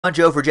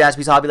Joe for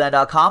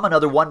JaspysHobbyland.com.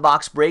 Another one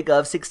box break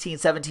of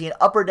 16-17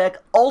 Upper Deck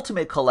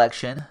Ultimate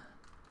Collection.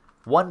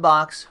 One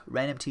box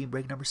random team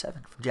break number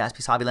 7 from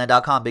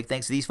JaspysHobbyland.com. Big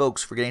thanks to these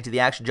folks for getting to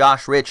the action.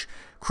 Josh, Rich,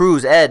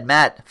 Cruz, Ed,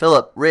 Matt,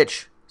 Philip,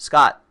 Rich,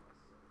 Scott.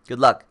 Good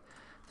luck.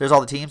 There's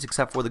all the teams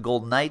except for the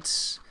Golden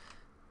Knights.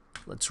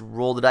 Let's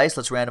roll the dice.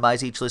 Let's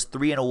randomize each list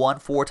 3 and a 1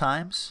 4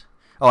 times.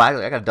 Oh, I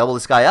got to double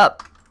this guy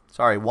up.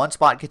 Sorry, one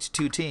spot gets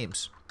you 2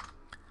 teams.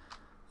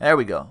 There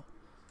we go.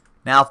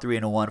 Now 3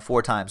 and a 1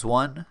 4 times.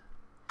 1,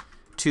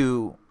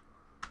 2,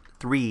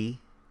 3,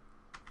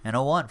 and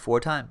a 1 4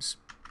 times.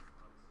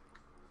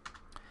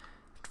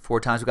 4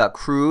 times we got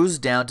Cruz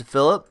down to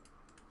Philip.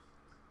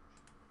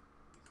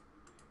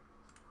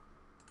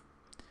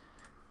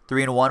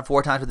 3 and a 1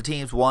 4 times for the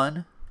teams.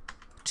 1,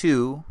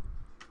 2,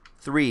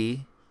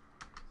 3,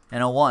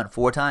 and a 1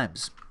 4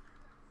 times.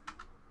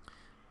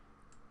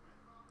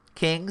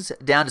 Kings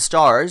down to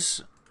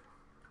Stars.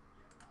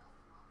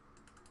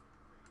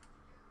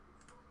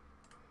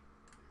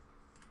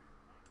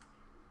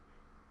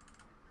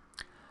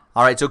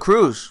 All right, so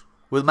Cruz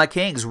with my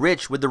Kings,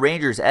 Rich with the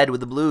Rangers, Ed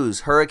with the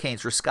Blues, Hurricanes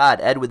for Scott,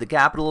 Ed with the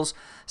Capitals,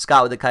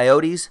 Scott with the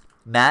Coyotes,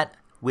 Matt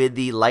with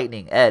the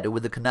Lightning, Ed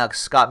with the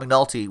Canucks, Scott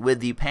McNulty with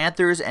the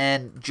Panthers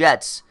and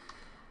Jets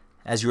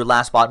as your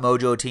last spot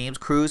mojo teams.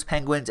 Cruz,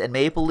 Penguins, and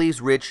Maple Leafs,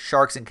 Rich,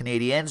 Sharks, and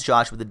Canadiens,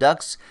 Josh with the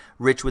Ducks,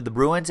 Rich with the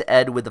Bruins,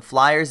 Ed with the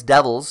Flyers,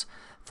 Devils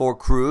for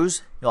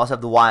Cruz. You also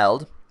have the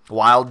Wild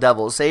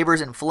Devils,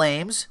 Sabres, and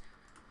Flames.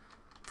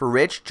 For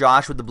Rich,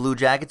 Josh with the Blue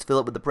Jackets,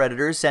 Philip with the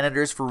Predators,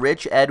 Senators for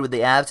Rich, Ed with the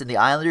Avs and the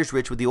Islanders,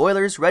 Rich with the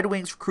Oilers, Red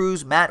Wings for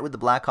Cruz, Matt with the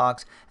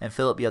Blackhawks, and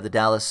Philip, you have the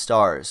Dallas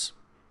Stars.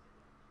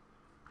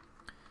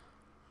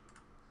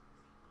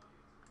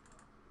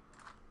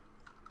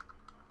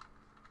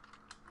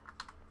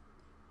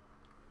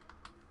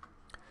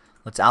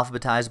 Let's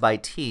alphabetize by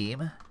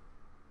team.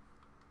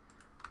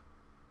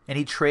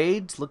 Any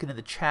trades? Looking at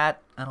the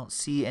chat, I don't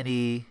see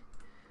any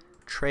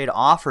trade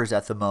offers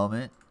at the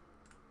moment.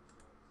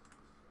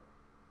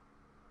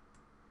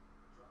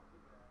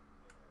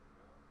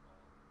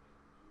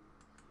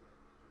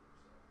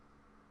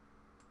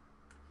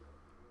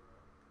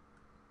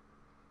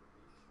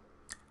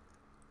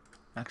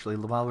 Actually,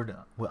 while we're done,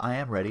 I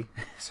am ready.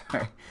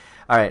 Sorry.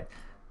 All right.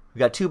 We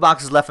got 2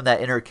 boxes left from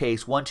that inner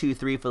case. 1, 2,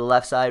 3 for the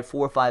left side.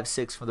 4, 5,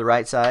 6 for the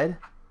right side.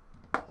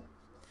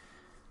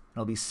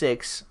 It'll be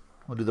 6.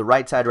 We'll do the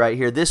right side right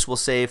here. This will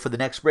save for the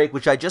next break,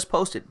 which I just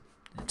posted.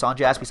 It's on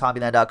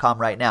JaspysHobbyland.com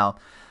right now.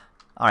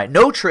 All right.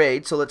 No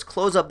trade, so let's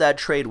close up that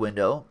trade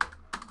window.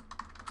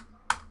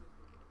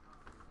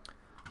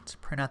 Let's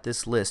print out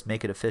this list.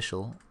 Make it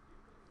official.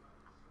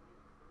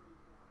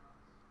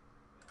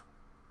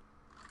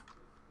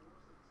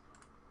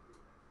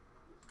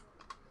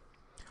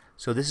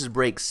 So this is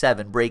break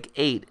 7. Break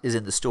 8 is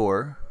in the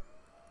store.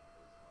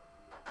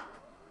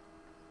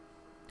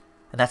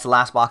 And that's the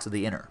last box of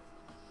the inner.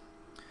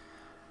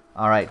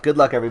 All right. Good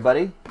luck,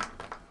 everybody.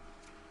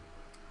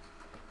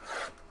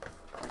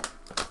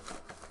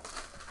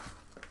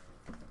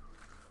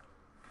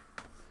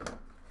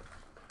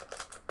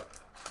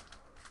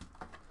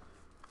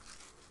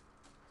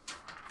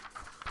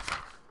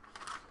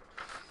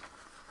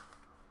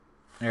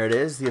 There it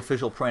is, the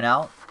official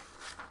printout.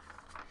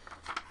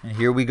 And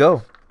here we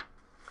go.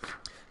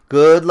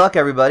 Good luck,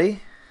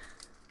 everybody.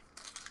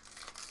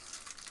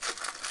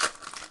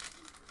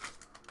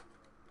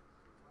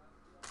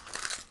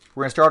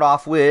 We're going to start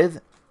off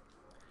with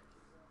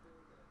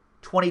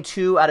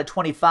 22 out of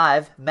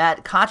 25,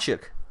 Matt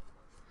Tkachuk.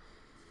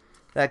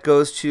 That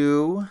goes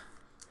to...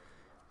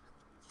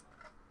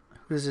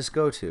 Who does this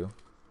go to?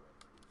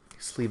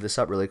 Let's leave this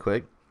up really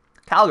quick.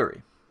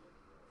 Calgary.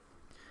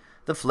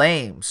 The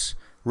Flames.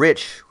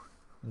 Rich.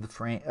 The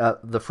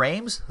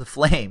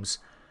Flames.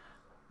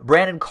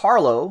 Brandon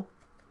Carlo,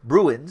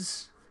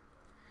 Bruins.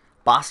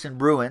 Boston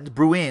Bruins.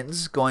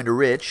 Bruins going to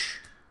Rich.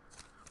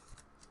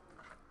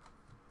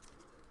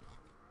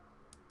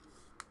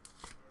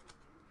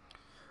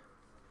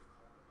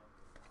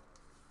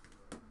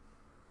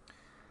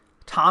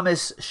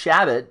 Thomas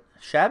Chabot.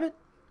 Chabot?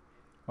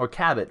 Or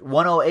Cabot.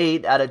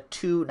 108 out of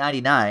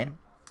 299.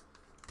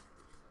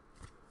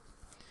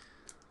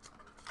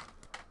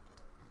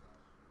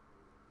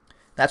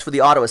 That's for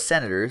the Ottawa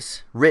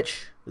Senators.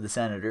 Rich with the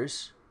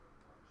Senators.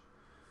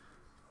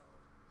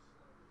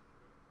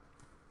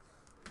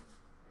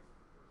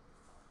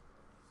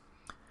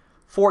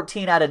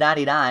 $14 out of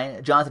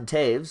 99, Jonathan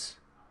Taves.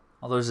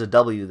 Although there's a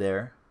W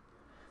there.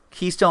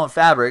 Keystone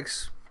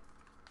Fabrics.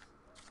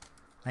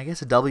 I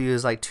guess a W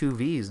is like 2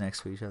 V's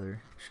next to each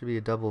other. Should be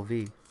a double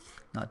V,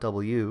 not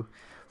W.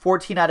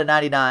 14 out of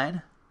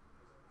 99.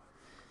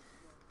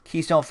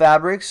 Keystone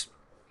Fabrics.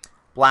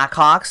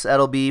 Blackhawks,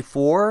 that'll be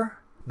for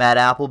Matt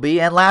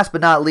Appleby. And last but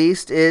not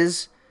least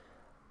is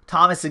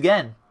Thomas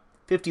again.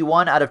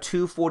 51 out of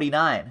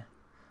 249.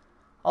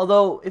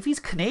 Although, if he's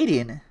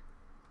Canadian...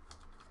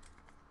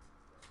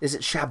 Is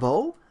it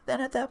Chabot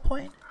then at that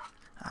point?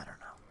 I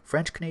don't know.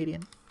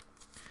 French-Canadian?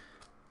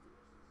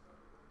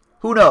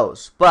 Who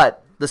knows?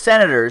 But the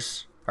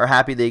Senators are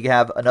happy they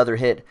have another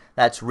hit.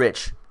 That's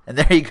Rich. And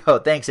there you go.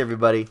 Thanks,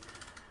 everybody.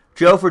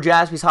 Joe for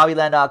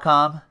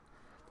JaspysHobbyland.com.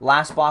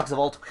 Last box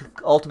of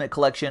Ultimate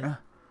Collection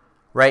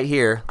right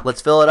here.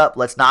 Let's fill it up.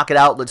 Let's knock it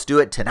out. Let's do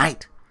it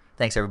tonight.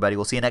 Thanks, everybody.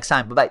 We'll see you next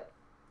time. Bye-bye.